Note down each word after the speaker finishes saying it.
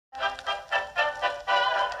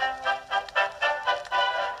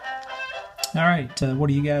All right, what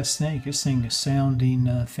do you guys think? This thing is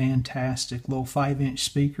sounding fantastic. Little 5-inch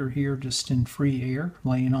speaker here, just in free air,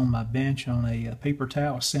 laying on my bench on a paper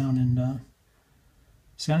towel, sounding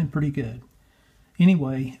pretty good.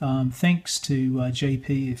 Anyway, thanks to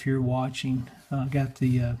JP if you're watching. Got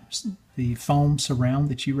the foam surround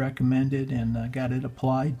that you recommended and got it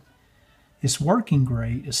applied. It's working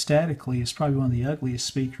great. Aesthetically, it's probably one of the ugliest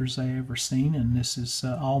speakers I ever seen, and this is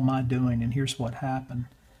all my doing. And here's what happened.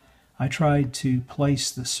 I tried to place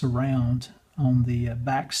the surround on the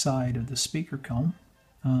back side of the speaker cone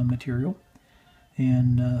material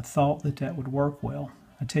and thought that that would work well.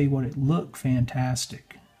 I tell you what, it looked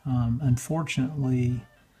fantastic. Unfortunately,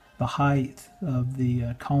 the height of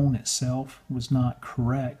the cone itself was not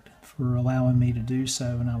correct for allowing me to do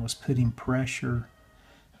so, and I was putting pressure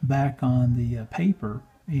back on the paper,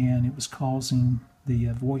 and it was causing the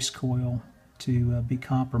voice coil to be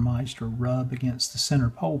compromised or rub against the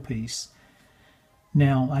center pole piece.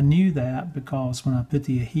 Now, I knew that because when I put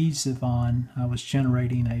the adhesive on, I was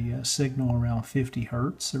generating a signal around 50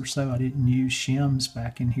 hertz or so. I didn't use shims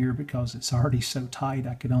back in here because it's already so tight.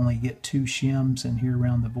 I could only get 2 shims in here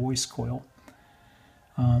around the voice coil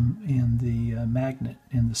and the magnet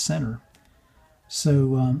in the center.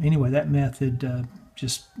 So anyway, that method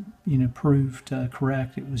just proved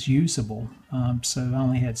correct. It was usable. So I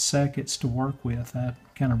only had seconds to work with. I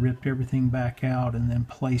kind of ripped everything back out and then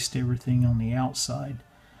placed everything on the outside.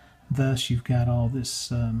 Thus, you've got all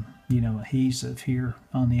this adhesive here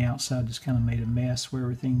on the outside. Just kind of made a mess where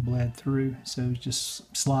everything bled through. So it was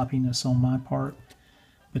just sloppiness on my part.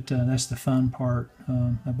 But that's the fun part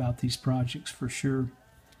about these projects for sure.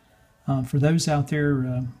 For those out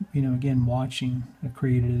there, again, watching, I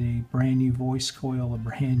created a brand new voice coil, a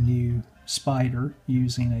brand new spider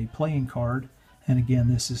using a playing card. And again,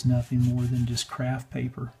 this is nothing more than just craft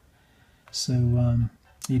paper. So,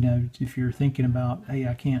 if you're thinking about, hey,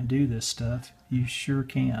 I can't do this stuff, you sure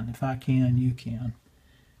can. If I can, you can.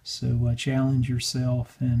 So challenge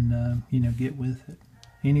yourself and, get with it.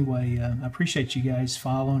 Anyway, I appreciate you guys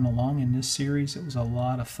following along in this series. It was a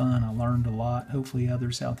lot of fun. I learned a lot. Hopefully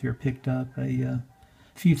others out there picked up a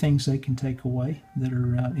few things they can take away that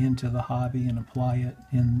are into the hobby and apply it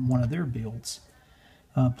in one of their builds.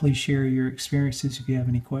 Please share your experiences. If you have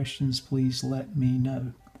any questions, please let me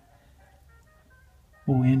know.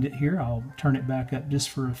 We'll end it here. I'll turn it back up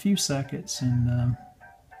just for a few seconds and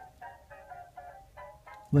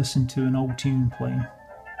listen to an old tune playing.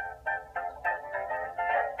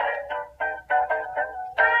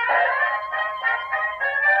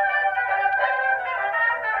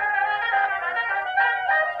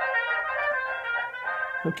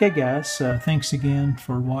 Okay, guys, thanks again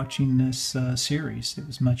for watching this series. It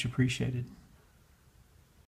was much appreciated.